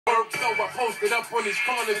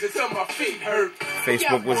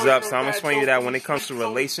Facebook was up, so I'm gonna explain you that when it comes to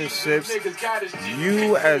relationships,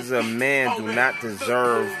 you as a man do not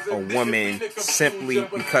deserve a woman simply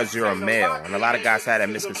because you're a male. And a lot of guys had that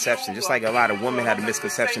misconception, just like a lot of women had the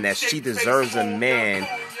misconception that she deserves a man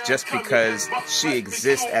just because she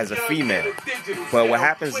exists as a female. But what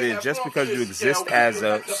happens is, just because you exist as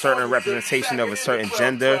a certain representation of a certain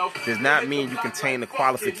gender does not mean you contain the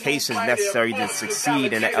qualifications necessary to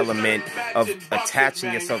succeed in the element of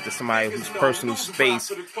attaching yourself to somebody whose personal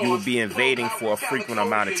space you will be invading for a frequent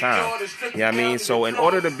amount of time. You know what I mean? So in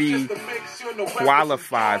order to be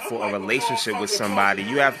qualified for a relationship with somebody,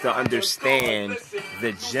 you have to understand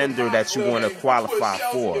the gender that you want to qualify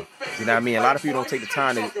for. You know what I mean? A lot of people don't take the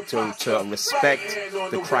time to respect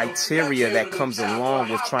the criteria that comes along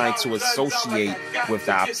with trying to associate with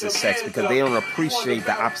the opposite sex, because they don't appreciate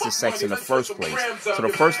the opposite sex in the first place. So the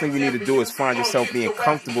first thing you need to do is find yourself being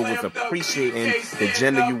comfortable with appreciating the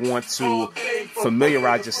gender you want to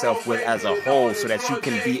familiarize yourself with as a whole, so that you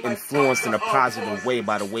can be influenced in a positive way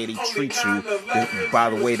by the way they treat you, by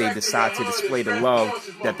the way they decide to display the love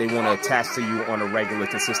that they want to attach to you on a regular,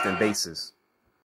 consistent basis.